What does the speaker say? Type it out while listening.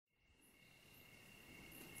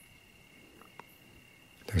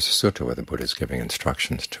There's a sutta where the Buddha is giving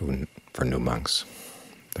instructions for new monks.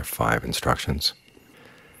 There are 5 instructions.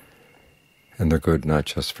 And they're good not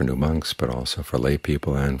just for new monks, but also for lay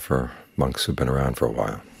people and for monks who've been around for a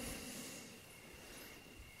while.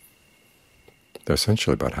 They're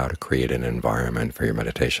essentially about how to create an environment for your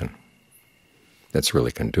meditation that's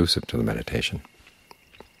really conducive to the meditation.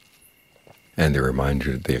 And they remind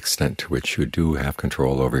you of the extent to which you do have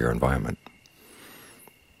control over your environment,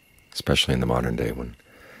 especially in the modern day when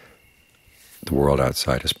the world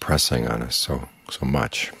outside is pressing on us so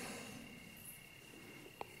much,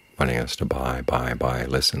 wanting us to buy,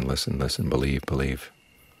 listen, believe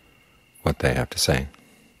what they have to say.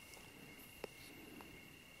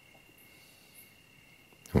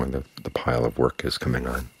 And when the pile of work is coming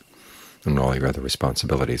on and all your other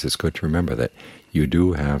responsibilities, it's good to remember that you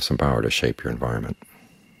do have some power to shape your environment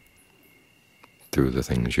through the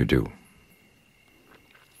things you do.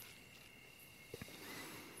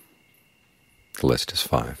 The list is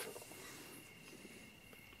 5.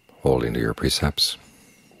 Holding to your precepts,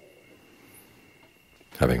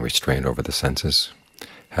 having restraint over the senses,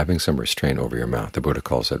 having some restraint over your mouth. The Buddha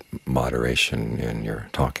calls it moderation in your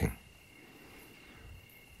talking.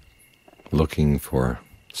 Looking for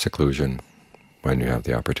seclusion when you have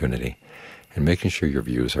the opportunity, and making sure your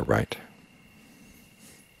views are right.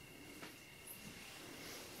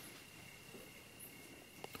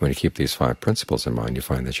 When you keep these 5 principles in mind, you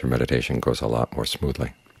find that your meditation goes a lot more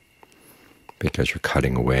smoothly, because you're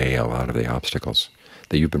cutting away a lot of the obstacles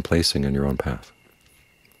that you've been placing in your own path.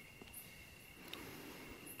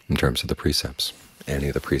 In terms of the precepts, any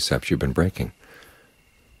of the precepts you've been breaking,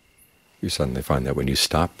 you suddenly find that when you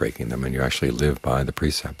stop breaking them and you actually live by the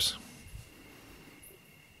precepts,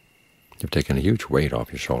 you've taken a huge weight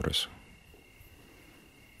off your shoulders.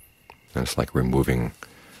 And it's like removing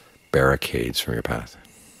barricades from your path.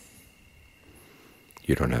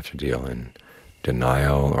 You don't have to deal in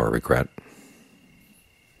denial or regret.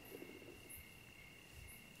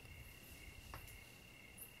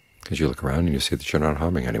 Because you look around and you see that you're not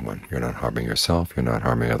harming anyone. You're not harming yourself. You're not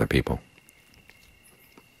harming other people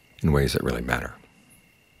in ways that really matter.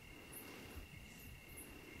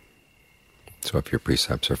 So if your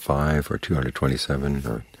precepts are 5 or 227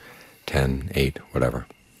 or 10, 8, whatever,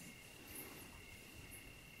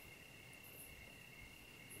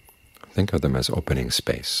 think of them as opening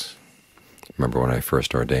space. Remember when I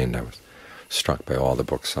first ordained, I was struck by all the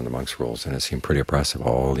books on the monks' rules, and it seemed pretty oppressive,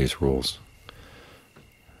 all these rules,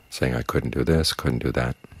 saying I couldn't do this, couldn't do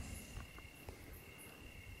that.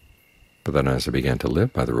 But then as I began to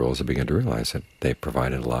live by the rules, I began to realize that they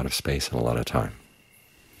provided a lot of space and a lot of time,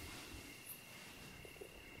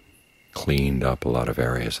 cleaned up a lot of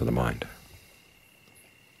areas of the mind.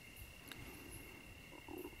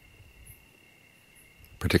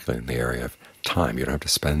 Particularly in the area of time. You don't have to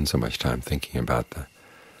spend so much time thinking about the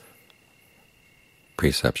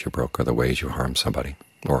precepts you broke or the ways you harmed somebody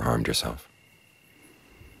or harmed yourself.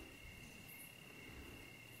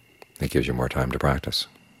 It gives you more time to practice.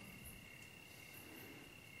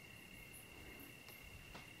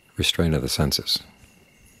 Restraint of the senses.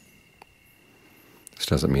 This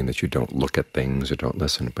doesn't mean that you don't look at things or don't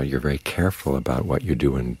listen, but you're very careful about what you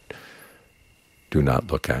do and do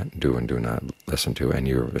not look at, do and do not listen to, and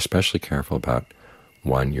you're especially careful about,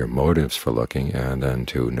 1, your motives for looking, and then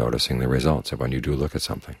 2, noticing the results of when you do look at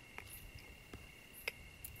something,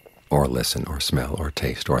 or listen, or smell, or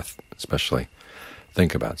taste, or especially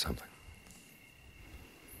think about something.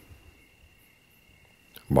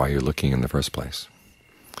 Why you're looking in the first place.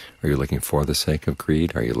 Are you looking for the sake of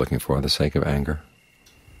greed? Are you looking for the sake of anger?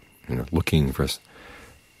 Looking for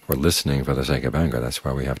or listening for the sake of anger. That's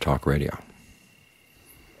why we have talk radio.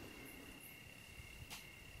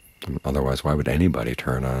 Otherwise, why would anybody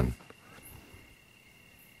turn on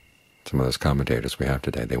some of those commentators we have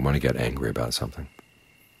today? They want to get angry about something.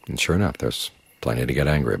 And sure enough, there's plenty to get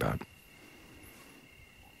angry about.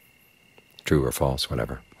 True or false,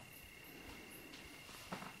 whatever.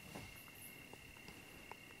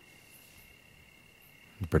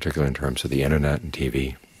 Particularly in terms of the Internet and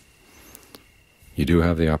TV, you do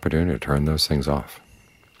have the opportunity to turn those things off.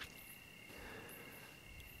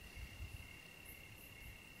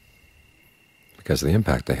 Because of the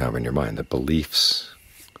impact they have on your mind, the beliefs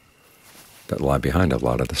that lie behind a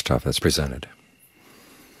lot of the stuff that's presented.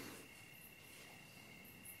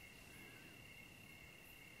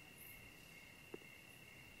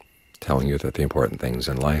 Telling you that the important things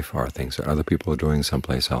in life are things that other people are doing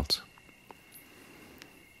someplace else,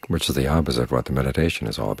 which is the opposite of what the meditation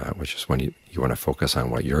is all about, which is when you want to focus on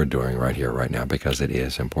what you're doing right here, right now, because it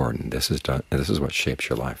is important. This is what shapes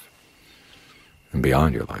your life and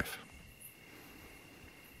beyond your life.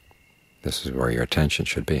 This is where your attention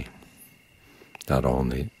should be, not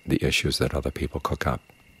only the issues that other people cook up.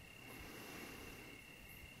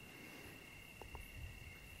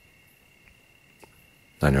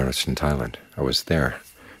 I noticed in Thailand, I was there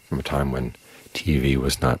from a time when TV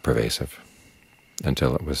was not pervasive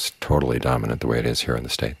until it was totally dominant the way it is here in the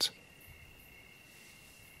States.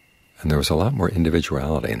 And there was a lot more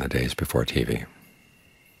individuality in the days before TV.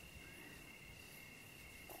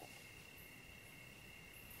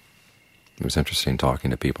 It was interesting talking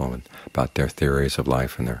to people about their theories of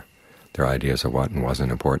life and their ideas of what and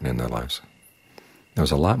wasn't important in their lives. There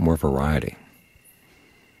was a lot more variety.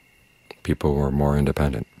 People were more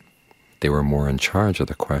independent. They were more in charge of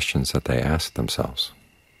the questions that they asked themselves.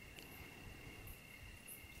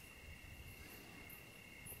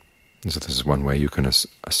 So this is one way you can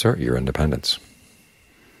assert your independence.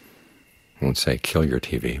 I won't say kill your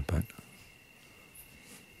TV, but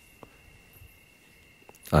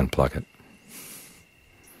unplug it.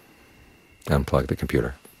 Unplug the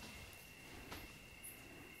computer.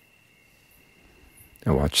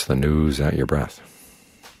 And watch the news at your breath.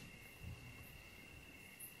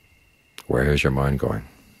 Where is your mind going?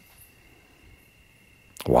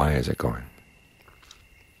 Why is it going?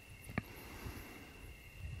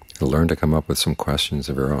 Learn to come up with some questions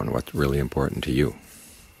of your own. What's really important to you?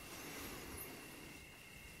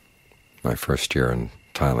 My first year in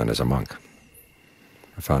Thailand as a monk,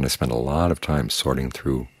 I found I spent a lot of time sorting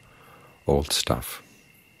through old stuff.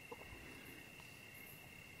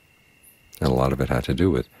 And a lot of it had to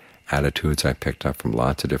do with attitudes I picked up from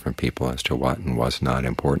lots of different people as to what and was not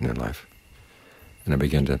important in life. And I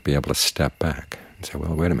began to be able to step back and say,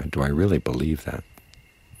 well, wait a minute, do I really believe that?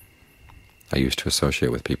 I used to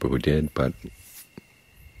associate with people who did, but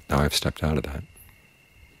now I've stepped out of that.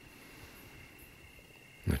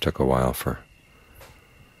 And it took a while for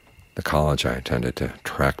the college I attended to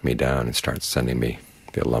track me down and start sending me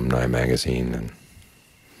the alumni magazine and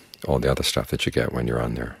all the other stuff that you get when you're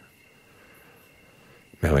on their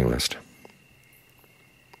mailing list.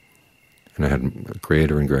 And I had a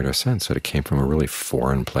greater and greater sense that it came from a really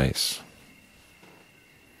foreign place.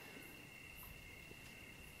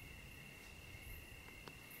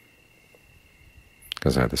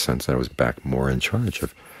 Because I had the sense that I was back more in charge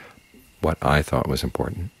of what I thought was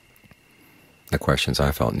important, the questions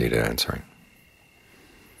I felt needed answering.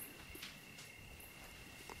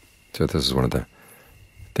 So this is one of the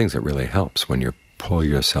things that really helps when you pull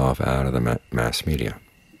yourself out of the mass media.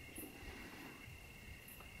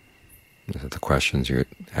 The questions you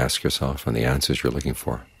ask yourself and the answers you're looking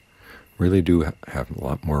for really do have a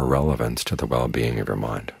lot more relevance to the well-being of your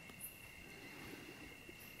mind.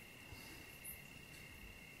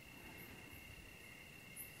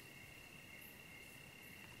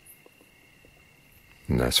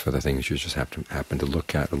 And that's for the things you just happen to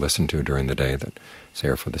look at or listen to during the day that, say,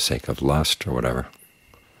 are for the sake of lust or whatever.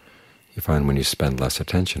 You find when you spend less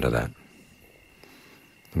attention to that,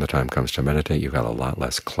 when the time comes to meditate, you've got a lot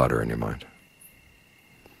less clutter in your mind.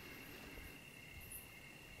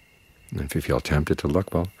 And if you feel tempted to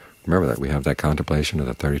look, well, remember that we have that contemplation of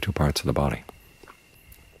the 32 parts of the body.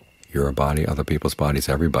 Your body, other people's bodies,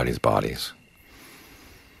 everybody's bodies.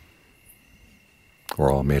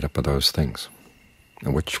 We're all made up of those things.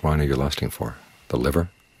 And which one are you lusting for? The liver?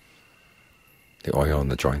 The oil in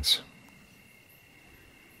the joints?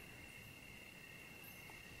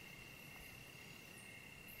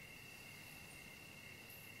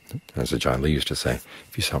 As John Lee used to say,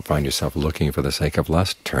 if you find yourself looking for the sake of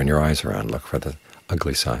lust, turn your eyes around, look for the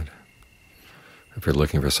ugly side. If you're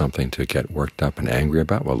looking for something to get worked up and angry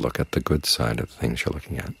about, well, look at the good side of the things you're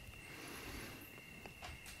looking at.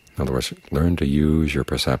 In other words, learn to use your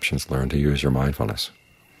perceptions, learn to use your mindfulness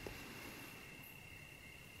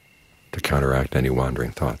to counteract any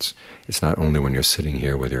wandering thoughts. It's not only when you're sitting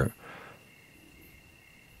here with your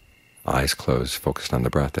eyes closed, focused on the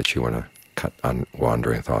breath, that you want to cut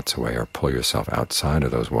wandering thoughts away or pull yourself outside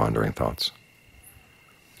of those wandering thoughts.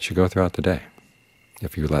 You should go throughout the day.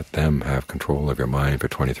 If you let them have control of your mind for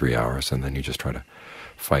 23 hours and then you just try to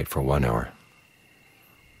fight for 1 hour,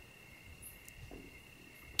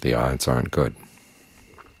 the odds aren't good.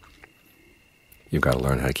 You've got to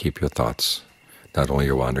learn how to keep your thoughts, not only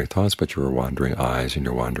your wandering thoughts, but your wandering eyes and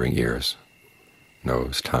your wandering ears,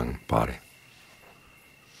 nose, tongue, body.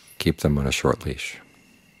 Keep them on a short leash.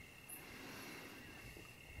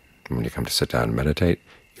 And when you come to sit down and meditate,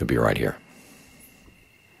 you'll be right here.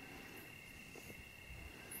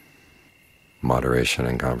 Moderation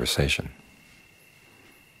in conversation.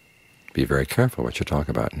 Be very careful what you talk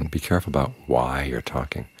about, and be careful about why you're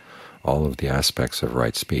talking. All of the aspects of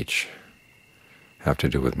right speech have to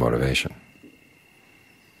do with motivation.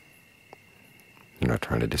 You're not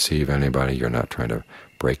trying to deceive anybody. You're not trying to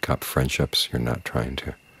break up friendships. You're not trying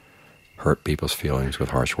to hurt people's feelings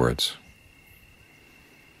with harsh words.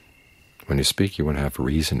 When you speak, you want to have a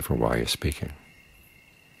reason for why you're speaking.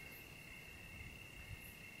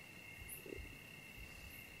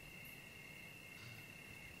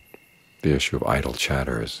 The issue of idle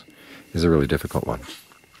chatter is a really difficult one,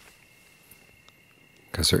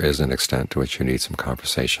 because there is an extent to which you need some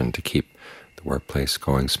conversation to keep the workplace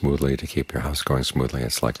going smoothly, to keep your house going smoothly.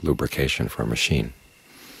 It's like lubrication for a machine.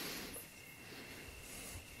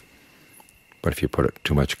 But if you put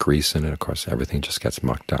too much grease in it, of course, everything just gets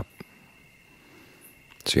mucked up.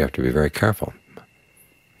 So you have to be very careful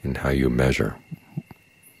in how you measure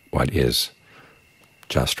what is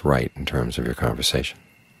just right in terms of your conversation.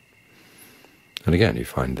 And again, you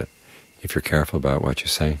find that if you're careful about what you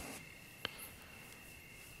say,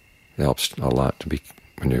 it helps a lot to be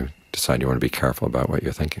when you decide you want to be careful about what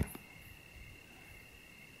you're thinking.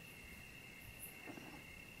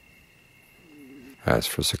 As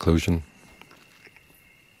for seclusion,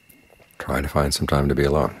 try to find some time to be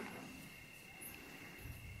alone.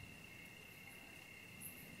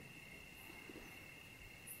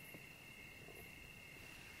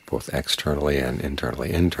 Both externally and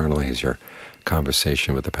internally. Internally is your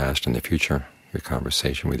conversation with the past and the future, your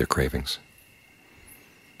conversation with your cravings.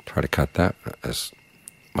 Try to cut that as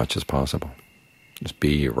much as possible. Just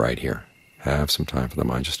be right here. Have some time for the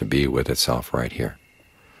mind just to be with itself right here,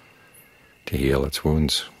 to heal its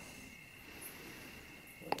wounds,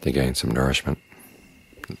 to gain some nourishment,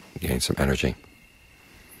 gain some energy.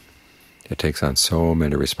 It takes on so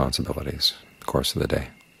many responsibilities in the course of the day.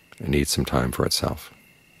 It needs some time for itself.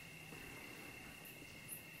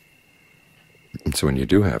 And so when you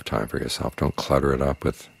do have time for yourself, don't clutter it up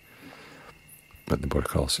with what the Buddha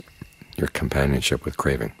calls your companionship with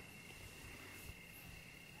craving.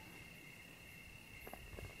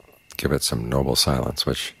 Give it some noble silence,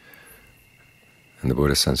 which in the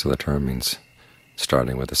Buddhist sense of the term means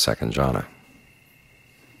starting with the second jhana,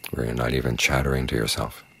 where you're not even chattering to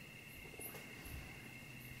yourself.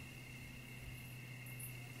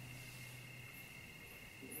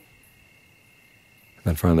 And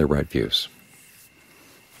then finally, right views.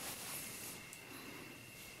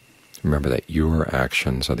 Remember that your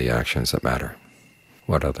actions are the actions that matter.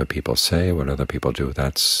 What other people say, what other people do,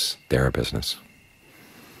 that's their business.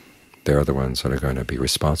 They're the ones that are going to be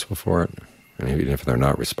responsible for it, and even if they're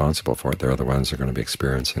not responsible for it, they're the ones that are going to be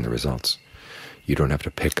experiencing the results. You don't have to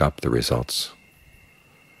pick up the results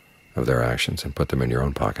of their actions and put them in your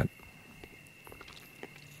own pocket.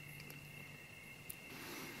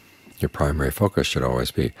 Your primary focus should always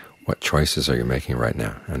be, what choices are you making right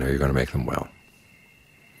now, and are you going to make them well?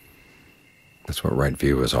 That's what right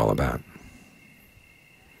view is all about.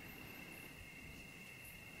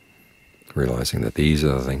 Realizing that these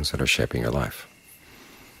are the things that are shaping your life,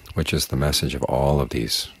 which is the message of all of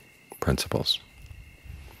these principles.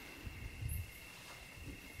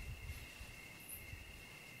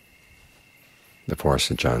 The Four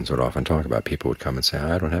Sajjans would often talk about, people would come and say,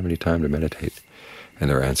 I don't have any time to meditate. And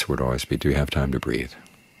their answer would always be, do you have time to breathe?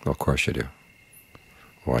 Well, of course you do.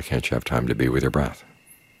 Why can't you have time to be with your breath?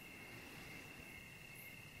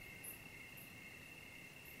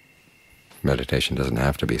 Meditation doesn't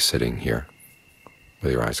have to be sitting here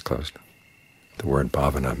with your eyes closed. The word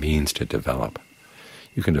bhavana means to develop.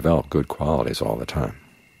 You can develop good qualities all the time.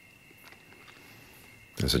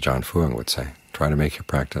 As Ajahn Fuang would say, try to make your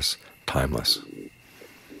practice timeless. In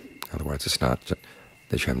other words, it's not that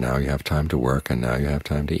now you have time to work, and now you have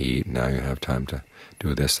time to eat, and now you have time to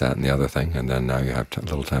do this, that, and the other thing, and then now you have a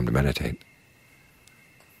little time to meditate.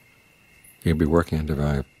 You'll be working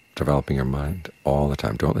on developing your mind all the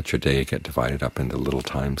time. Don't let your day get divided up into little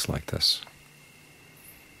times like this,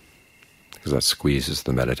 because that squeezes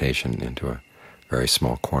the meditation into a very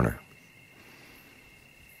small corner.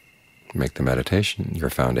 Make the meditation your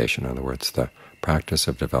foundation, in other words, the practice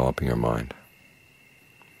of developing your mind.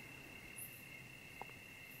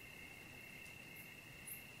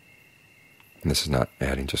 And this is not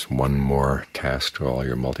adding just one more task to all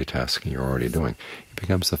your multitasking you're already doing. It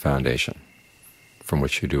becomes the foundation from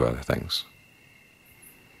which you do other things.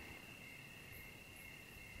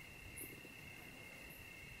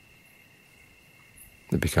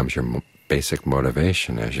 It becomes your basic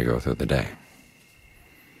motivation as you go through the day.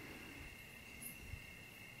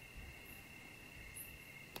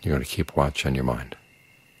 You're going to keep watch on your mind.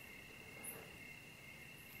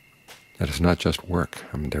 It is not just work.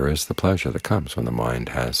 There is the pleasure that comes when the mind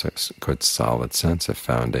has a good, solid sense of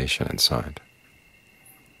foundation inside.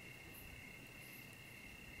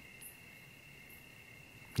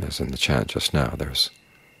 As in the chant just now, there's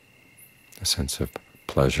a sense of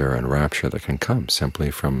pleasure and rapture that can come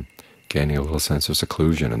simply from gaining a little sense of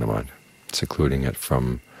seclusion in the mind, secluding it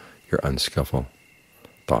from your unskillful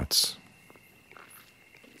thoughts,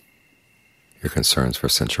 your concerns for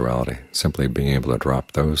sensuality, simply being able to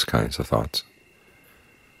drop those kinds of thoughts.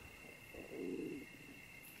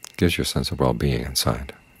 Gives you a sense of well-being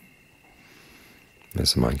inside.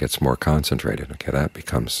 As the mind gets more concentrated, okay, that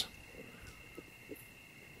becomes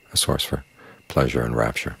a source for pleasure and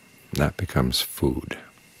rapture. That becomes food.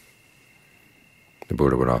 The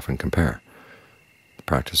Buddha would often compare the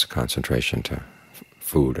practice of concentration to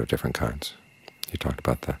food of different kinds. He talked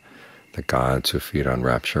about the gods who feed on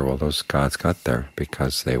rapture. Well, those gods got there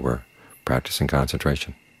because they were practicing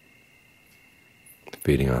concentration,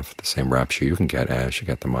 feeding off the same rapture you can get as you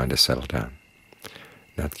get the mind to settle down.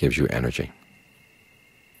 That gives you energy.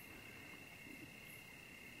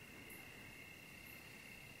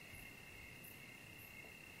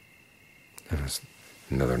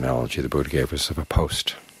 Another analogy the Buddha gave was of a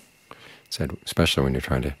post. He said, especially when you're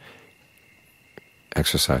trying to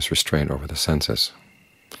exercise restraint over the senses,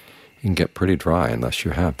 you can get pretty dry unless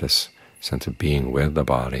you have this sense of being with the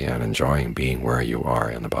body and enjoying being where you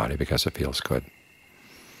are in the body because it feels good,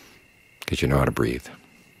 because you know how to breathe.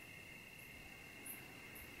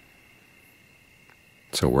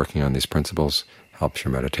 So working on these principles helps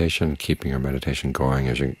your meditation. Keeping your meditation going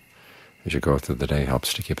as you go through the day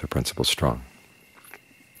helps to keep the principles strong.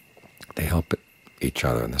 They help each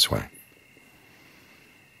other in this way.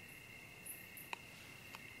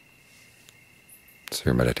 So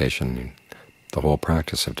your meditation, the whole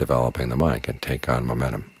practice of developing the mind, can take on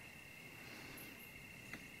momentum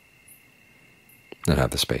and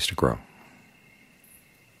have the space to grow.